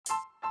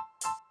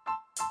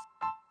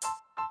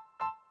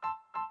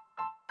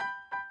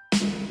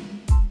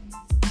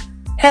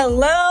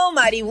Hello,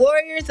 mighty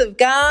warriors of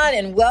God,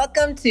 and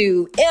welcome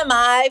to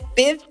MI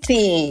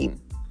 15.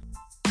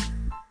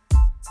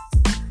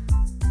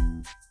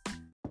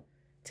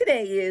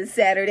 Today is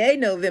Saturday,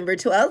 November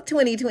 12th,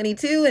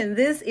 2022, and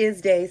this is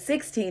day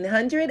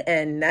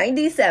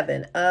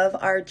 1697 of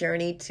our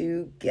journey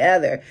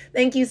together.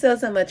 Thank you so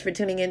much for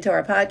tuning into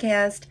our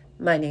podcast.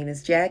 My name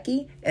is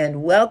Jackie,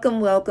 and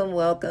welcome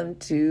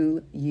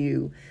to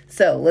you.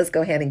 So let's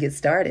go ahead and get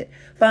started.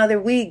 Father,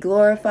 we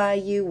glorify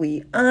you,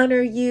 we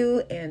honor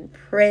you, and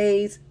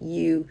praise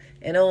you,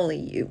 and only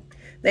you.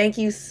 Thank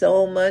you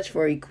so much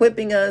for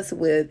equipping us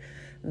with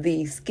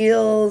the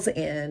skills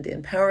and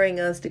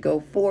empowering us to go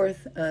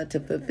forth to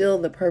fulfill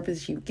the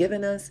purpose you've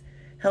given us.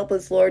 Help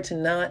us, Lord, to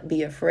not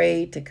be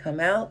afraid to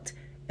come out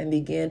and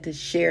begin to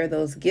share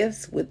those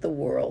gifts with the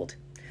world.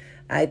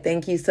 I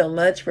thank you so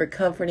much for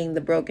comforting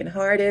the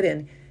brokenhearted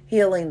and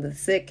healing the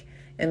sick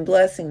and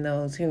blessing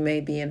those who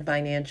may be in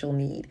financial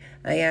need.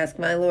 I ask,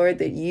 my Lord,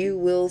 that you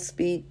will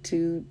speak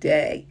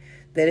today,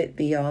 that it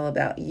be all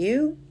about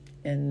you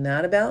and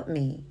not about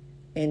me.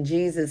 In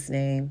Jesus'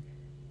 name,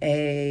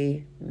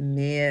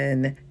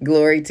 amen.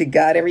 Glory to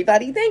God,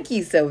 everybody. Thank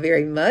you so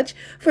very much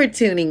for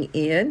tuning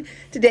in.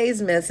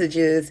 Today's message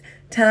is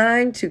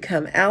time to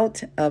come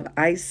out of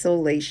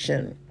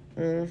isolation.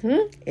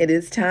 It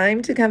is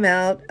time to come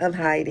out of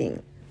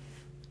hiding.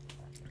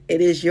 It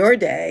is your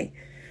day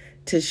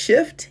to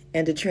shift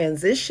and to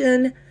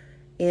transition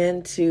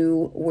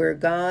into where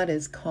God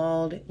has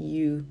called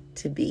you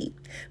to be.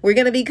 We're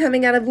going to be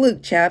coming out of Luke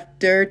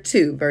chapter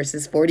 2,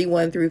 verses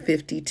 41 through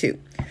 52.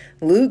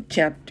 Luke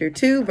chapter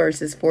 2,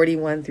 verses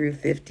 41 through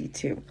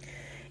 52.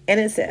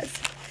 And it says,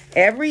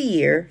 every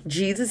year,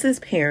 Jesus'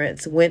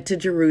 parents went to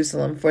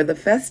Jerusalem for the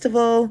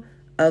festival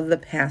of the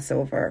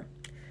Passover.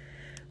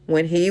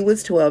 When he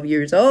was 12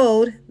 years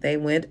old, they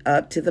went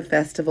up to the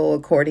festival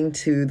according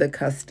to the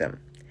custom.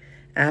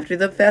 After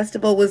the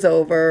festival was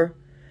over,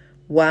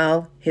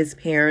 while his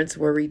parents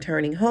were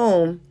returning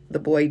home, the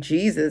boy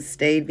Jesus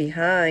stayed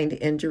behind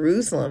in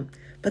Jerusalem,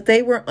 but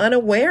they were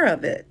unaware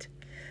of it.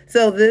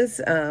 So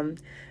the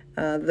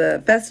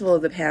festival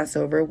of the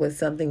Passover was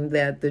something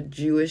that the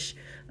Jewish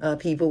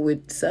people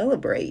would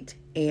celebrate,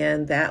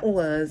 and that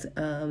was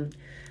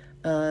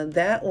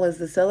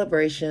the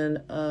celebration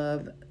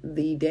of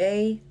the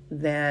day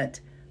that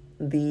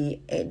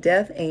the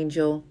death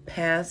angel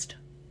passed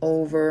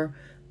over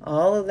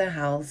all of the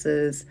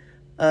houses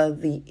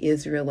of the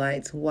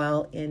Israelites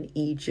while in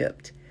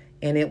Egypt.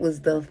 And it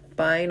was the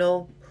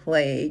final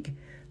plague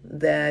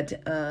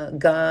that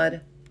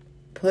God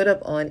put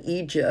up on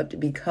Egypt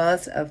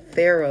because of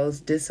Pharaoh's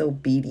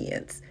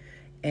disobedience.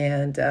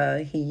 And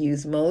he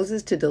used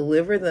Moses to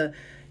deliver the,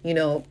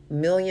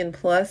 million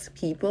plus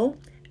people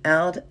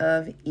out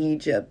of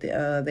Egypt.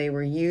 They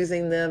were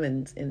using them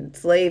and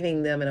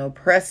enslaving them and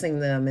oppressing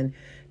them and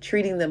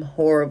treating them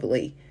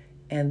horribly.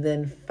 And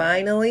then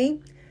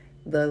finally,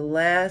 the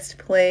last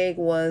plague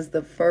was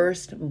the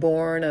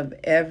firstborn of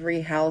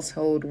every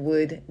household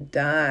would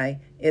die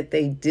if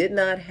they did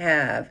not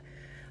have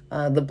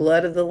the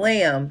blood of the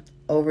lamb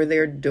over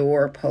their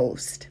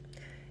doorpost.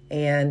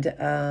 And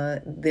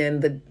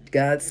then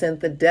God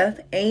sent the death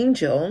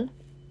angel,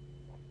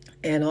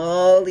 and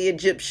all the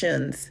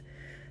Egyptians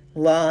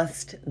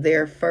lost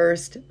their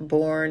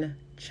firstborn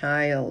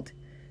child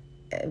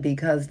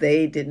because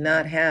they did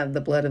not have the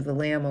blood of the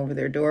lamb over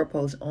their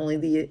doorpost. Only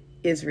the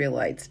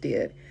Israelites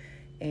did.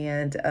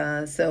 And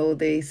so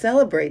they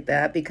celebrate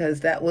that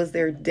because that was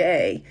their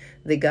day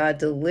that God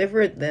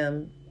delivered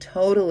them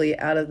totally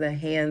out of the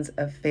hands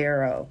of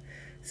Pharaoh.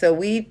 So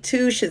we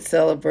too should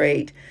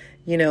celebrate,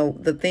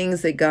 the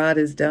things that God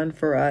has done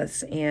for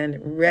us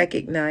and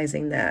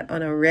recognizing that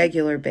on a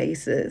regular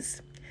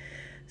basis.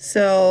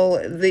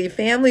 So the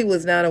family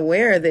was not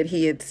aware that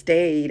he had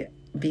stayed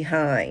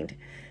behind.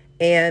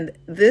 And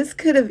this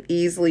could have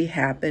easily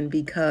happened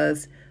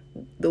because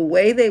the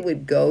way they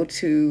would go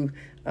to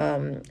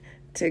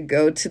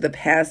the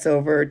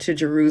Passover to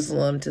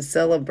Jerusalem to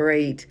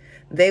celebrate,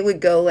 they would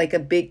go like a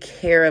big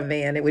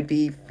caravan. It would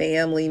be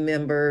family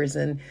members,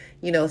 and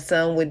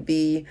some would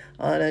be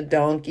on a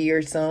donkey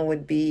or some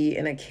would be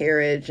in a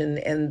carriage,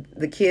 and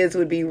the kids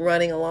would be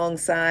running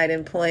alongside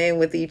and playing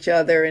with each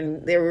other,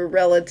 and there were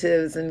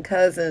relatives and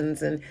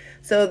cousins, and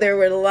so there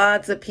were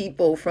lots of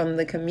people from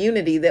the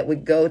community that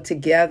would go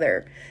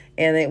together,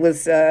 and it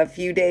was a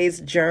few days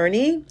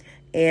journey,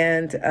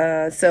 and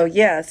so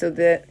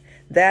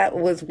that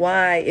was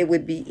why it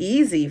would be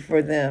easy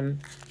for them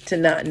to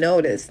not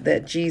notice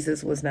that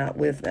Jesus was not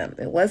with them.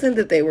 It wasn't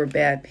that they were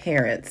bad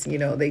parents.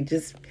 They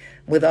just,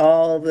 with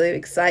all the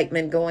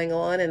excitement going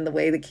on and the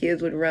way the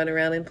kids would run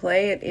around and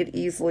play,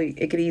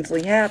 it could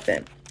easily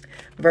happen.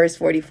 Verse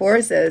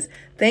 44 says,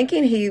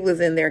 thinking he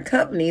was in their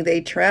company, they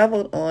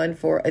traveled on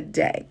for a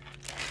day.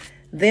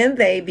 Then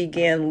they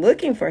began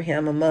looking for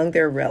him among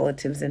their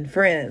relatives and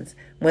friends.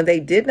 When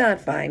they did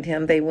not find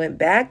him, they went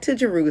back to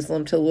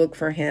Jerusalem to look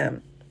for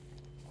him.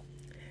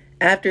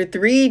 After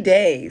 3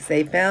 days,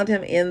 they found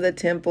him in the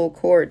temple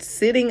courts,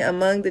 sitting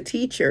among the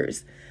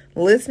teachers,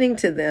 listening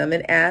to them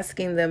and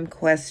asking them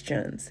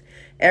questions.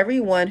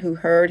 Everyone who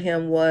heard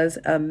him was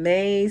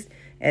amazed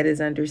at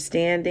his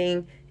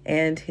understanding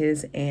and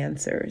his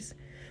answers.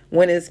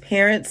 When his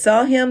parents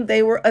saw him,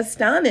 they were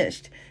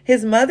astonished.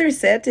 His mother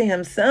said to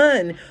him,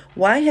 "Son,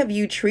 why have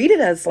you treated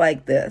us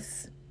like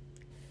this?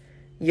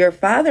 Your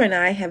father and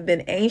I have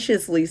been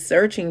anxiously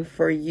searching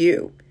for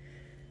you."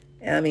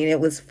 It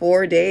was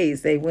 4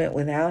 days they went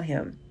without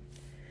him.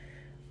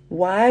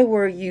 "Why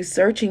were you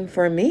searching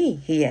for me?"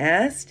 he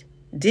asked.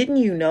 "Didn't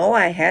you know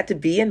I had to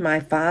be in my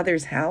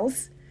father's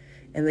house?"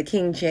 And the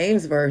King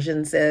James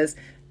Version says,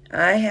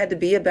 "I had to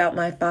be about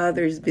my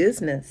father's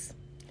business."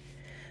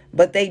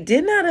 But they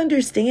did not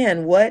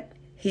understand what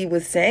he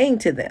was saying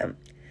to them.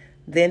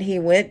 Then he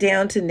went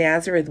down to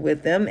Nazareth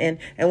with them and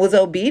was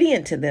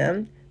obedient to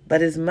them.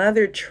 But his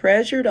mother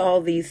treasured all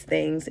these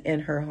things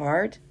in her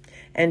heart.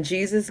 And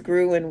Jesus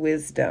grew in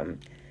wisdom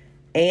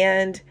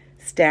and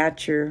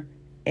stature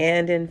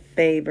and in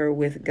favor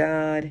with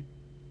God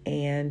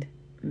and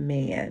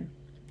man.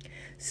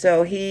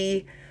 So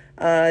he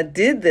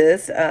did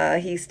this.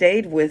 He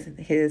stayed with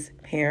his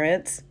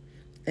parents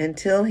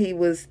until he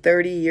was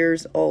 30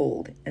 years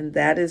old. And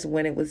that is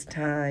when it was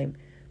time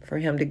for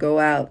him to go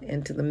out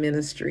into the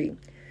ministry.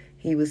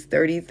 He was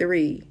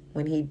 33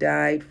 when he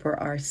died for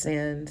our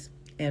sins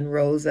and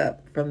rose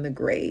up from the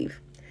grave.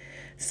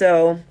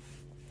 So,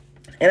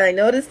 and I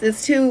noticed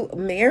this too,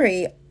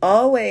 Mary,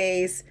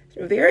 always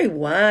a very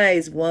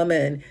wise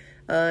woman.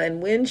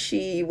 And when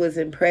she was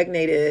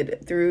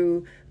impregnated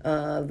through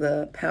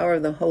the power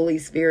of the Holy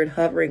Spirit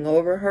hovering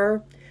over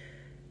her,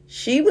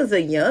 she was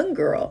a young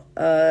girl.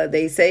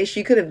 They say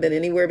she could have been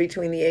anywhere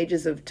between the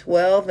ages of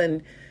 12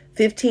 and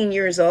 15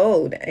 years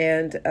old.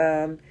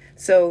 And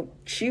so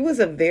she was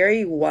a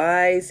very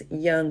wise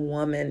young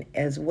woman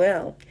as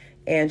well.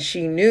 And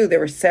she knew there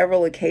were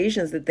several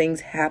occasions that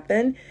things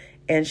happened,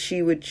 and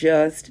she would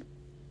just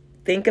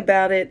think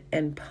about it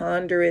and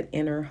ponder it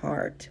in her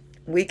heart.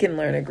 We can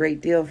learn a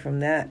great deal from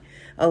that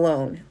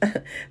alone.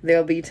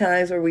 There'll be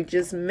times where we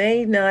just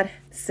may not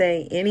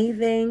say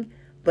anything,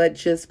 but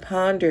just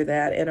ponder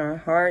that in our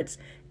hearts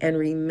and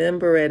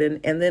remember it.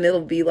 And then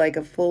it'll be like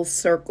a full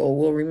circle.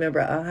 We'll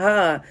remember,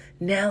 aha,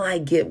 now I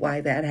get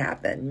why that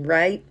happened,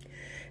 right?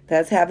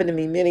 That's happened to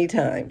me many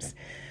times.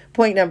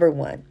 Point number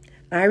 1.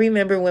 I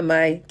remember when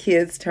my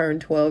kids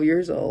turned 12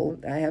 years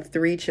old. I have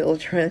 3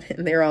 children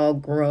and they're all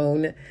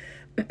grown.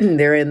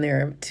 They're in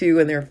their 2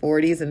 in their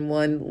 40s and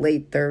 1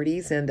 late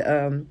 30s.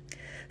 And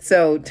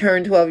so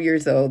turned 12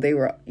 years old. They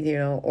were,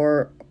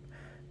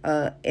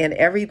 and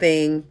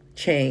everything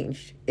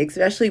changed,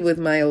 especially with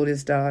my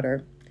oldest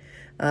daughter.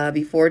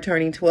 Before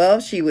turning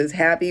 12, she was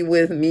happy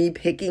with me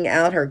picking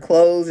out her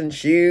clothes and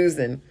shoes,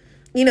 and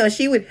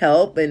she would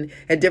help, and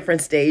at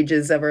different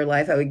stages of her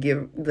life, I would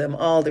give them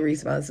all the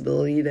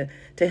responsibility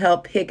to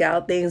help pick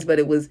out things, but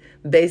it was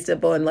based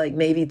upon like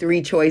maybe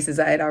 3 choices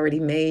I had already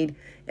made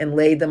and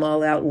laid them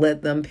all out,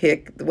 let them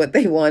pick what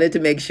they wanted to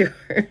make sure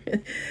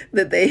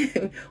that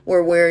they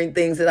were wearing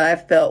things that I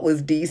felt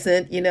was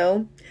decent,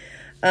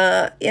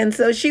 And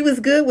so she was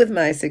good with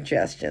my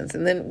suggestions.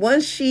 And then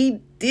once she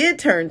did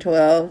turn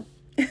 12,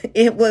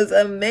 it was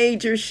a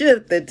major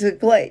shift that took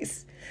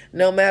place.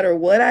 No matter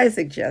what I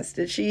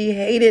suggested, she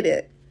hated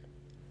it.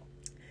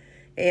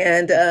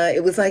 And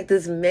it was like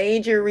this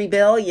major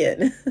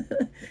rebellion.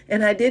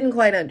 And I didn't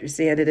quite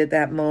understand it at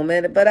that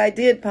moment, but I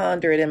did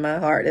ponder it in my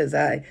heart as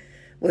I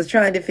was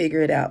trying to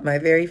figure it out. My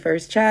very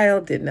first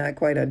child did not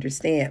quite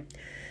understand.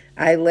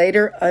 I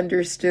later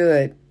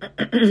understood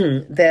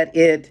that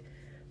it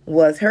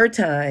was her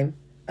time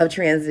of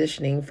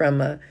transitioning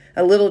from a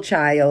little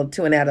child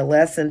to an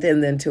adolescent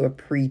and then to a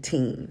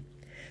preteen.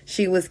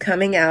 She was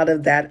coming out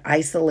of that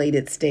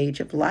isolated stage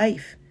of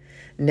life,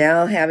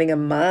 now having a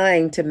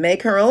mind to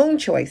make her own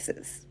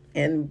choices.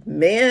 And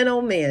man,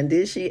 oh man,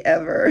 did she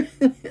ever.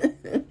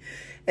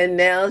 And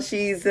now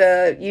she's,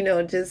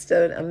 just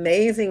an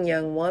amazing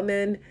young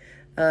woman,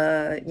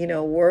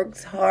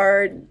 works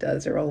hard,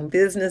 does her own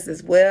business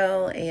as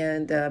well,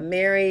 and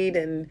married,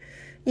 and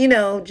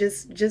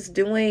just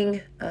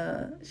doing,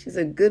 she's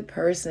a good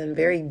person,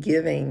 very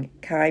giving,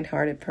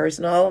 kind-hearted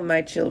person. All of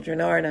my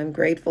children are, and I'm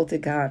grateful to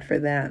God for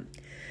that.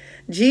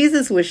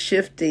 Jesus was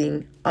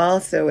shifting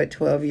also at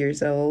 12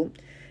 years old.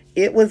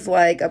 It was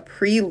like a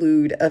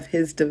prelude of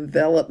his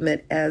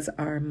development as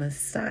our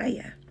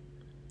Messiah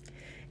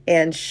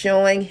and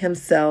showing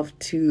himself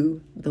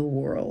to the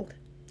world.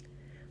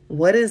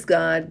 What has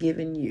God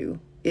given you?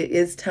 It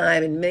is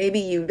time, and maybe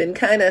you've been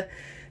kind of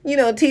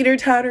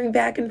teeter-tottering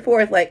back and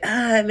forth like,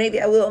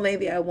 maybe I will,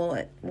 maybe I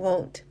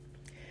won't.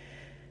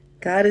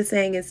 God is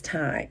saying it's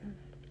time.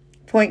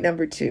 Point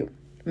number 2.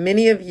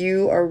 Many of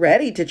you are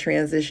ready to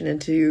transition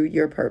into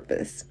your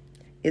purpose.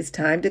 It's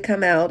time to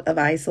come out of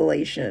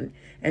isolation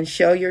and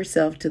show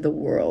yourself to the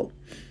world.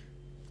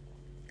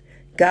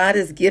 God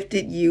has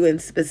gifted you in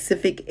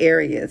specific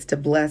areas to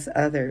bless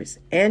others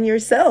and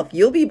yourself.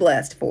 You'll be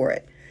blessed for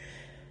it.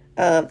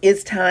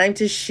 It's time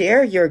to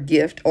share your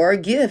gift or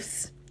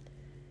gifts.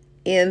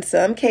 In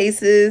some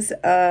cases,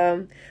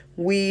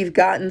 we've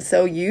gotten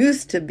so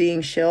used to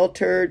being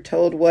sheltered,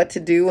 told what to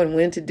do and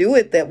when to do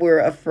it, that we're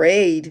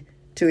afraid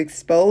to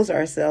expose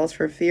ourselves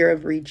for fear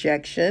of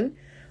rejection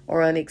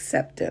or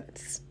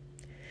unacceptance.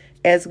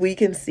 As we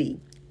can see,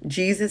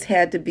 Jesus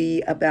had to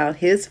be about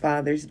his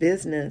Father's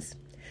business.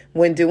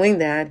 When doing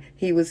that,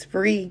 he was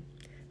free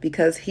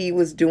because he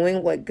was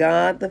doing what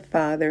God the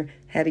Father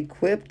had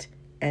equipped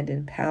and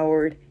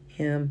empowered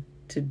him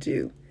to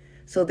do.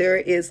 So there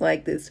is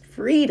like this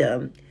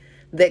freedom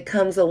that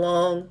comes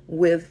along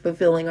with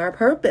fulfilling our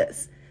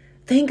purpose.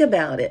 Think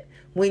about it.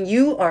 When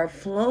you are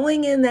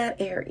flowing in that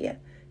area,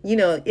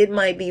 it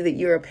might be that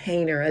you're a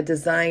painter, a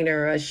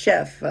designer, a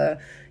chef, a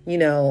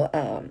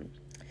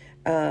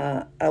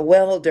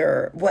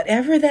welder,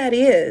 whatever that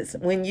is.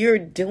 When you're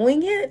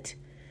doing it,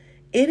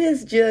 it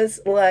is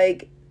just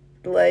like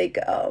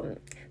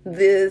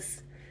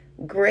this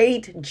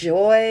great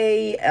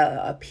joy,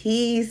 a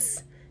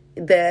peace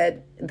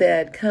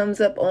that comes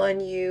up on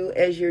you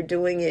as you're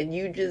doing it.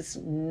 You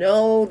just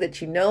know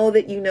that you know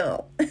that you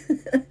know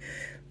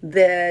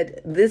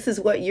that this is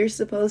what you're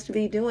supposed to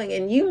be doing.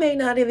 And you may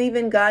not have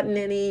even gotten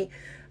any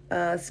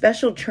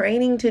special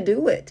training to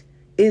do it.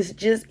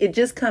 It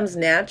just comes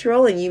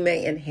natural, and you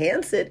may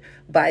enhance it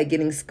by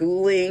getting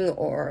schooling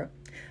or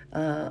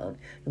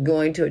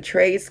going to a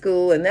trade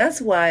school. And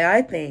that's why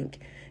I think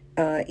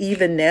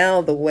even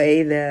now the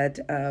way that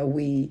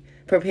we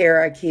prepare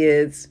our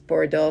kids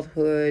for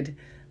adulthood,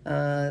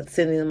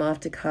 sending them off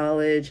to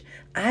college,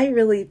 I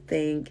really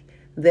think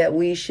that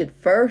we should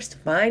first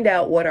find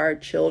out what our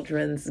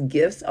children's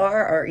gifts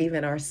are, or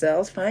even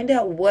ourselves. Find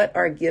out what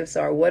our gifts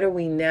are. What are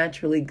we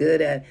naturally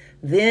good at?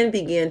 Then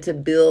begin to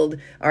build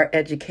our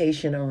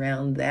education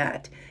around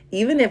that.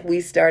 Even if we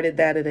started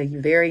that at a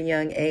very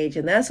young age.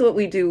 And that's what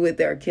we do with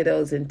our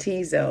kiddos in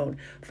T-Zone.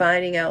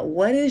 Finding out,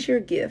 what is your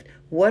gift?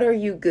 What are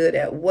you good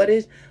at? What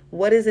is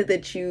it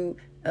that you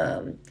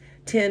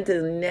tend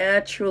to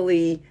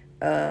naturally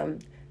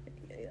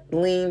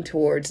lean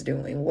towards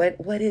doing?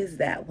 What is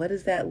that? What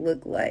does that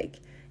look like?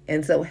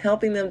 And so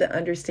helping them to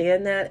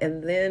understand that,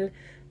 and then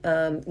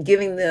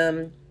giving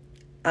them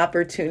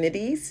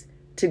opportunities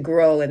to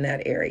grow in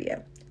that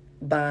area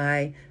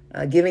by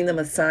giving them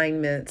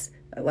assignments.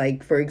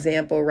 Like, for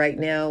example, right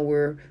now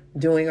we're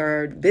doing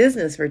our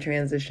business for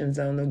Transition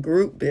Zone, the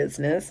group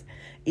business,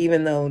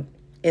 even though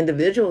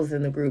individuals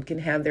in the group can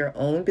have their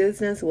own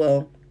business.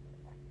 Well,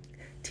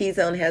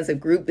 T-Zone has a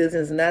group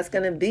business, and that's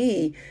going to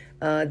be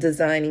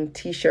designing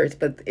T-shirts,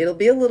 but it'll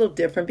be a little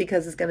different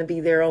because it's going to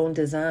be their own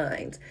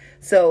designs.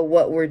 So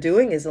what we're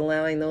doing is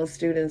allowing those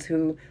students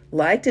who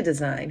like to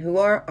design, who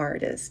are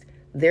artists,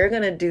 they're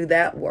going to do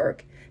that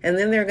work. And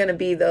then there are going to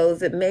be those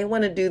that may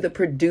want to do the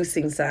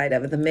producing side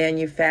of it, the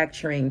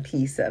manufacturing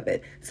piece of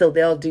it. So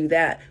they'll do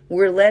that.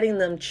 We're letting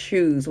them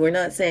choose. We're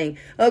not saying,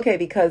 okay,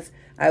 because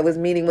I was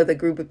meeting with a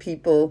group of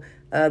people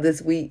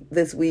this week,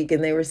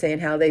 and they were saying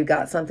how they've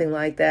got something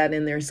like that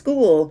in their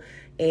school.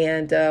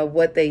 And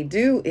what they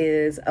do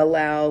is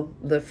allow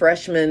the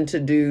freshmen to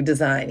do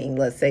designing,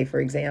 let's say, for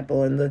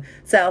example, and the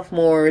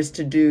sophomores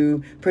to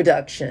do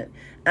production.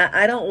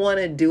 I don't want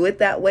to do it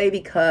that way,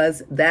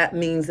 because that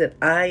means that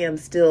I am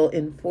still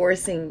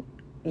enforcing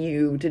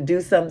you to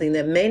do something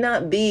that may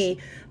not be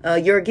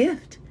your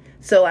gift.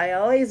 So I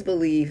always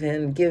believe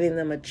in giving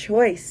them a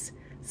choice,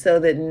 so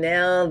that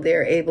now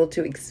they're able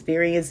to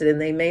experience it.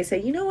 And they may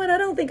say, you know what, I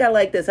don't think I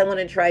like this. I want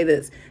to try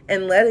this.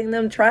 And letting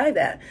them try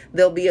that.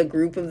 There'll be a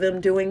group of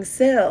them doing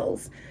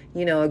sales,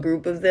 a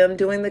group of them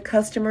doing the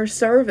customer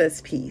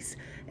service piece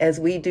as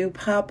we do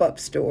pop-up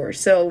stores.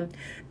 So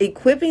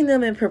equipping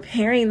them and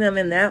preparing them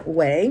in that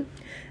way,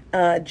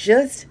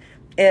 just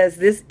as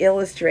this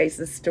illustrates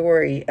the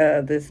story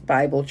of this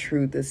Bible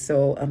truth is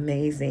so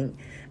amazing.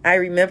 I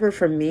remember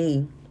for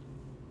me,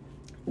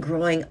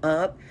 growing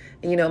up,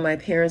 my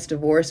parents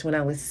divorced when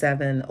I was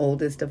 7,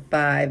 oldest of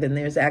 5, and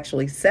there's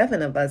actually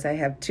 7 of us. I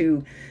have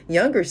 2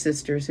 younger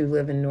sisters who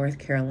live in North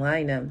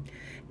Carolina.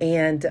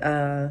 And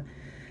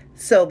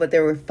but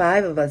there were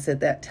 5 of us at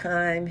that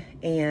time.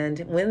 And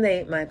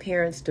when my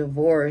parents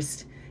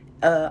divorced,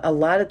 a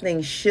lot of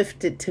things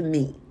shifted to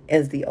me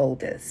as the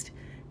oldest.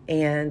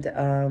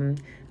 And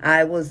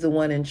I was the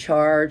one in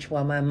charge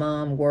while my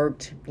mom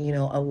worked,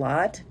 a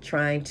lot,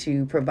 trying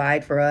to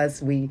provide for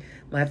us.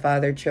 My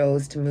father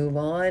chose to move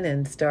on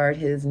and start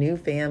his new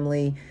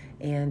family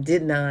and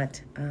did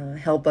not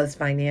help us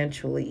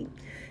financially.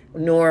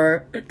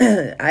 Nor,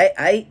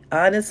 I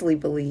honestly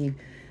believe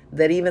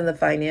that even the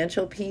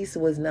financial piece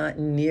was not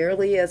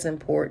nearly as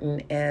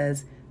important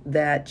as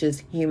that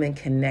just human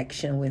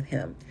connection with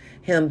him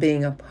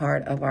being a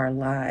part of our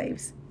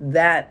lives.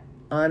 That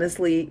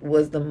honestly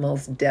was the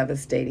most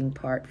devastating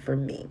part for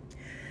me.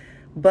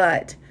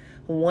 But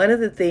one of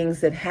the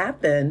things that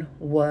happened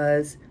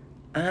was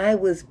I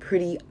was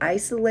pretty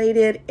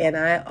isolated, and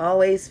I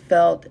always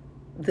felt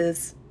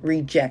this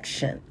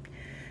rejection.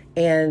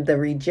 And the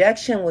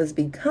rejection was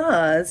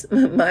because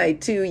my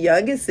two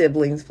youngest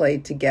siblings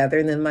played together,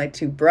 and then my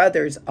two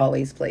brothers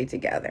always played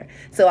together.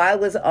 So I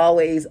was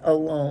always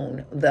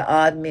alone, the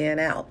odd man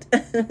out.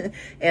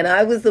 And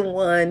I was the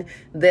one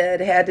that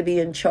had to be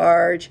in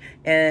charge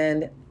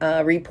and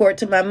report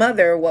to my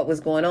mother what was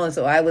going on.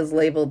 So I was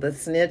labeled the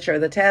snitch or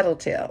the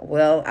tattletale.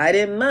 Well, I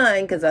didn't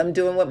mind because I'm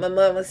doing what my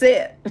mama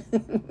said.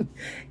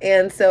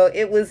 And so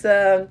it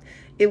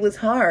was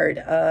hard.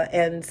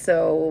 And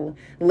so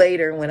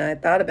later when I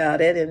thought about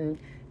it, and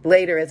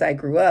later as I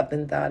grew up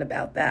and thought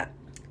about that.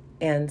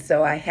 And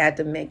so I had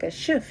to make a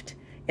shift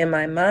in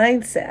my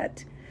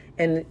mindset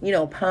and,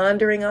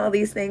 pondering all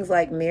these things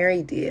like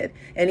Mary did.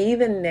 And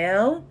even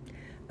now,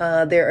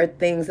 there are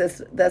things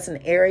that's an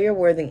area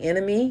where the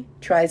enemy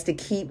tries to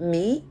keep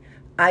me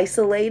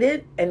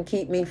isolated and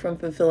keep me from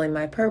fulfilling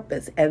my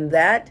purpose. And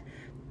that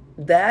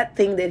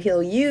thing that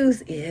he'll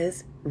use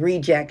is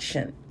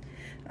rejection.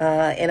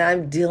 And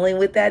I'm dealing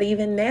with that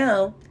even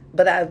now,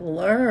 but I've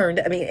learned,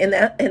 and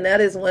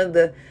that is one of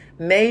the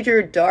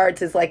major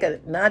darts. Is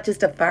like not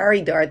just a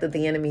fiery dart that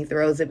the enemy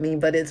throws at me,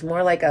 but it's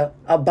more like a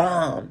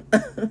bomb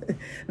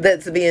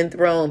that's being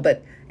thrown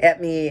at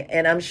me.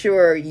 And I'm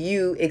sure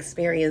you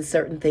experience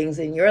certain things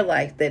in your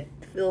life that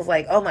feels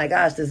like, oh my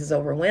gosh, this is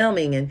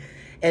overwhelming.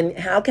 And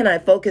how can I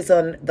focus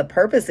on the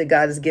purpose that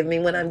God has given me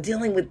when I'm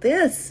dealing with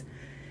this?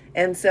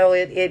 And so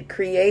it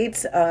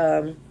creates,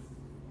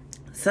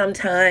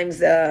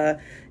 sometimes,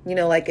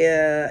 like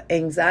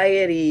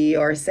anxiety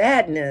or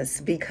sadness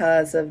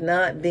because of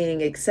not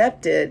being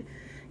accepted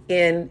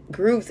in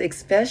groups,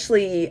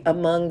 especially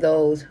among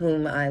those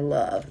whom I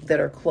love that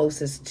are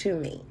closest to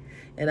me.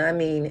 And I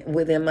mean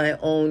within my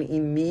own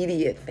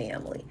immediate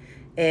family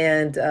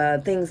and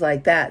things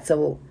like that.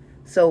 So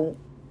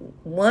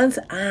once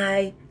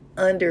I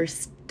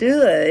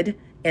understood,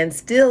 and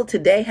still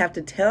today have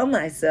to tell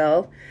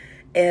myself,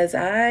 as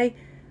I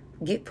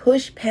get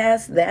pushed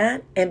past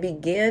that and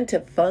begin to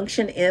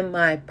function in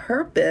my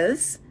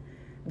purpose,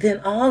 then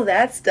all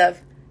that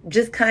stuff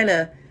just kind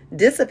of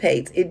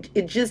dissipates.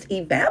 It just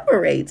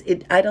evaporates.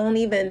 I don't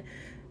even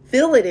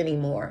feel it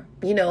anymore,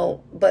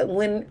 But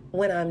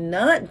when I'm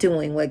not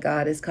doing what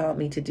God has called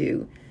me to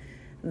do,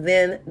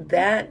 then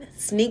that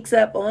sneaks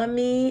up on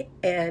me,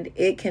 and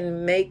it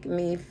can make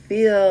me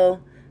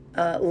feel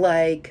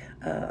like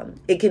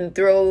it can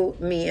throw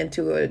me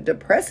into a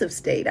depressive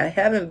state. I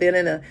haven't been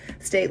in a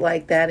state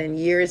like that in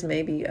years,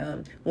 maybe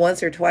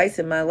once or twice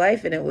in my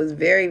life, and it was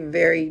very,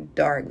 very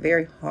dark,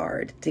 very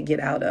hard to get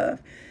out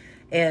of.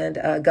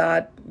 And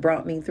God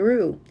brought me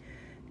through,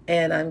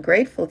 and I'm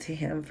grateful to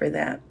Him for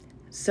that.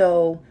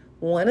 So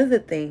one of the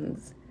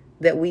things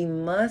that we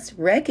must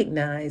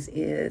recognize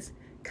is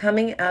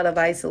coming out of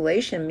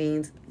isolation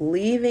means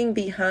leaving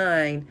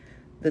behind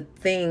the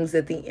things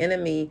that the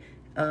enemy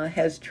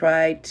has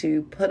tried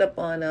to put up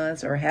on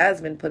us, or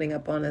has been putting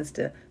up on us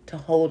to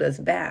hold us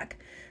back.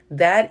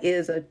 That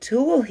is a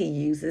tool he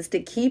uses to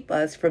keep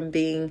us from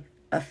being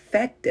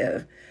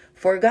effective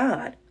for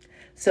God.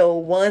 So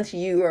once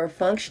you are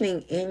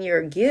functioning in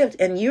your gift,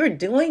 and you're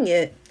doing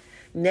it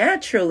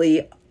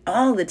naturally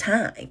all the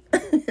time,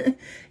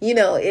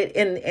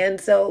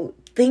 and so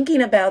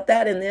thinking about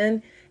that, and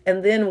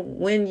then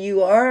when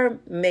you are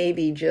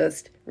maybe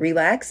just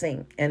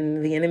relaxing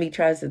and the enemy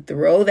tries to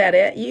throw that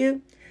at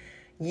you,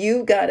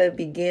 you've got to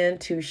begin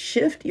to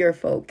shift your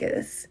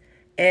focus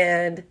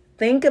and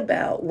think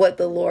about what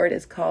the Lord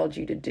has called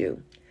you to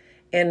do.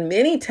 And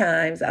many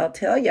times, I'll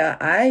tell you,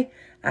 I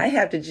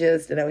have to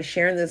just, and I was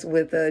sharing this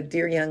with a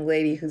dear young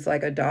lady who's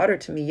like a daughter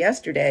to me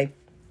yesterday.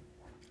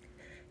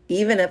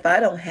 Even if I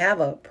don't have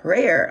a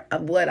prayer,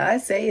 what I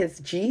say is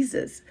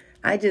Jesus.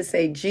 I just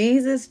say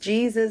Jesus,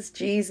 Jesus,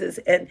 Jesus.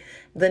 And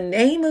the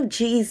name of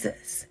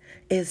Jesus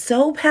is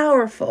so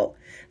powerful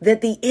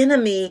that the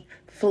enemy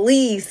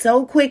flees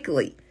so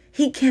quickly.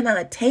 He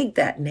cannot take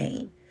that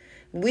name.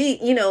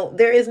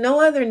 There is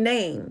no other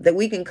name that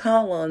we can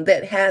call on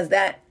that has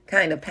that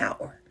kind of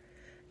power.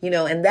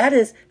 And that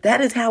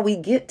is how we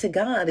get to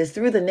God, is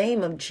through the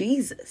name of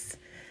Jesus.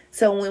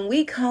 So when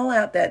we call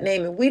out that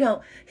name,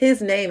 and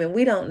his name, and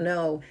we don't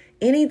know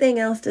anything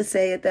else to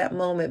say at that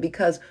moment,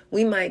 because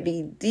we might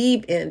be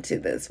deep into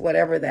this,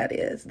 whatever that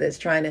is, that's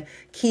trying to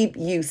keep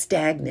you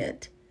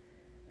stagnant,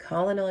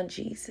 calling on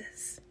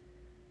Jesus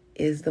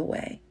is the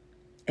way,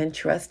 and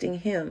trusting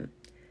him.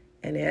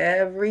 And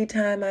every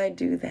time I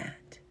do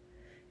that,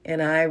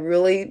 and I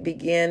really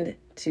begin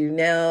to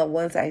now,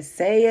 once I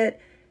say it,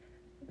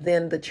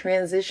 then the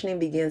transitioning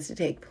begins to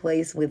take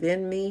place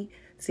within me.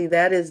 See,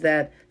 that is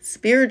that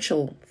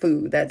spiritual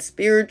food, that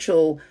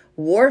spiritual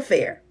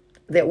warfare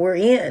that we're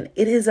in.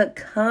 It is a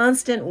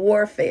constant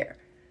warfare.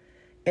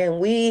 And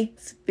we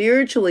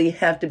spiritually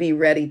have to be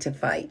ready to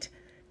fight.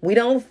 We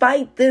don't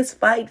fight this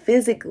fight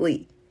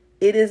physically.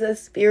 It is a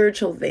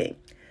spiritual thing.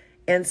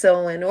 And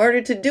so in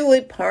order to do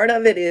it, part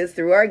of it is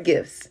through our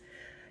gifts.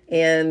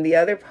 And the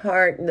other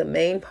part, the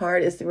main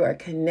part, is through our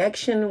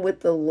connection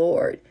with the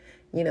Lord,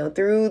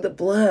 through the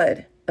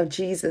blood of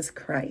Jesus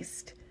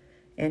Christ.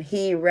 And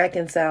he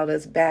reconciled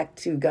us back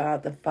to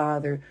God the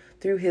Father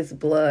through his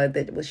blood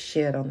that was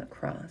shed on the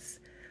cross.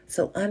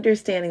 So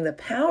understanding the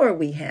power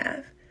we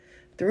have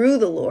through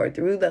the Lord,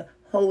 through the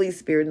Holy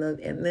Spirit,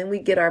 and then we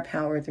get our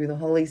power through the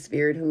Holy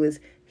Spirit who is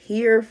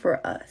here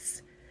for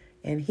us.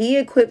 And he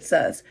equips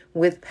us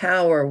with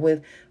power,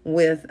 with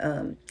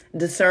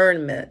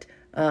discernment.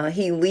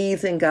 He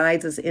leads and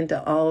guides us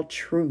into all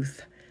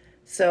truth.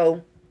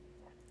 So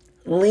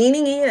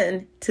leaning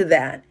in to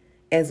that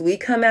as we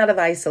come out of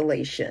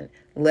isolation,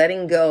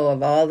 letting go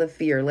of all the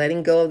fear,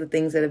 letting go of the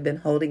things that have been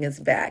holding us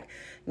back,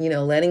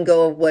 letting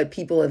go of what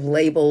people have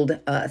labeled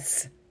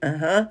us.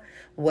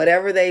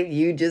 Whatever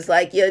you just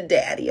like your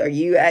daddy, or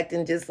you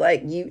acting just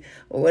like you,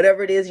 or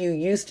whatever it is you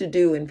used to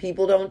do, and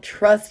people don't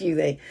trust you.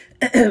 They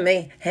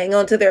may hang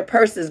on to their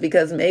purses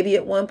because maybe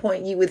at one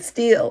point you would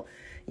steal,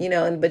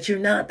 but you're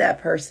not that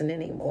person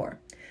anymore.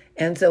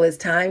 And so it's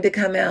time to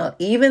come out.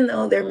 Even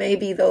though there may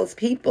be those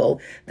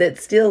people that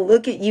still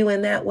look at you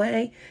in that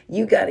way,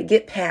 you got to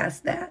get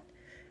past that.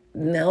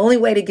 And the only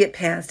way to get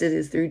past it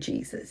is through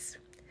Jesus.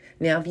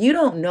 Now, if you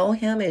don't know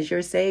him as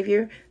your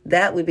Savior,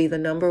 that would be the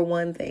number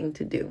one thing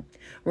to do.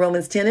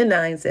 Romans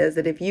 10:9 says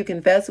that if you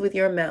confess with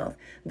your mouth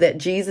that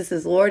Jesus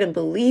is Lord and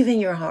believe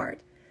in your heart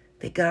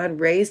that God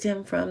raised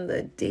him from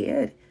the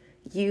dead,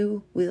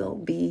 you will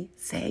be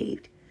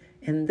saved.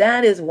 And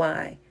that is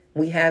why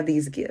we have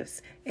these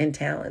gifts and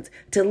talents,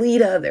 to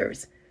lead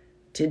others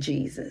to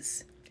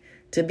Jesus,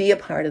 to be a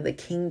part of the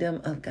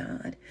kingdom of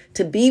God,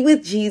 to be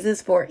with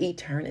Jesus for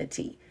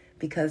eternity,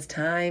 because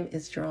time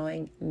is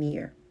drawing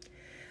near.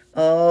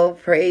 Oh,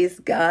 praise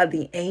God.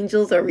 The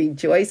angels are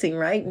rejoicing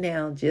right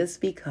now just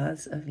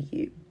because of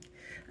you.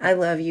 I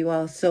love you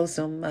all so,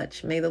 so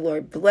much. May the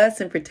Lord bless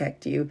and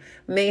protect you.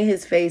 May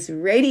his face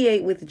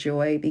radiate with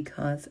joy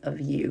because of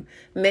you.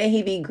 May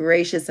he be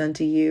gracious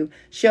unto you,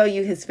 show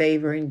you his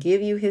favor, and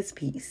give you his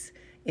peace.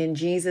 In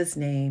Jesus'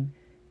 name,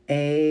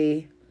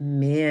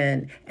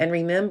 amen. And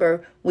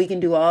remember, we can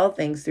do all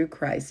things through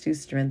Christ who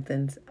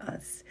strengthens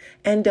us.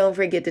 And don't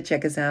forget to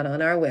check us out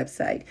on our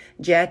website,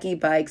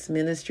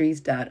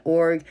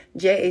 JackieBikesMinistries.org,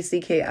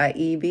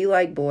 JACKIE, be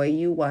like boy,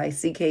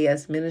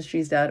 UYCKS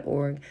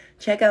Ministries.org.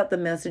 Check out the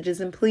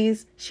messages and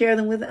please share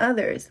them with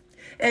others.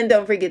 And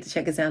don't forget to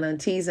check us out on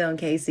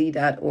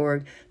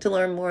tzonekc.org to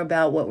learn more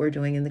about what we're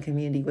doing in the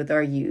community with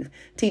our youth,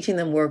 teaching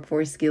them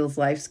workforce skills,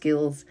 life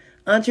skills,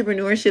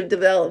 entrepreneurship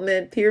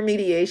development, peer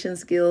mediation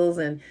skills,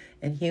 and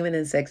human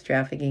and sex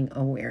trafficking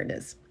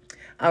awareness.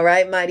 All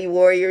right, mighty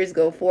warriors,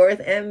 go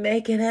forth and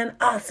make it an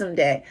awesome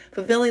day,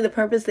 fulfilling the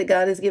purpose that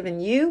God has given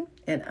you,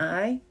 and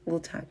I will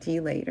talk to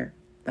you later.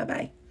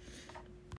 Bye-bye.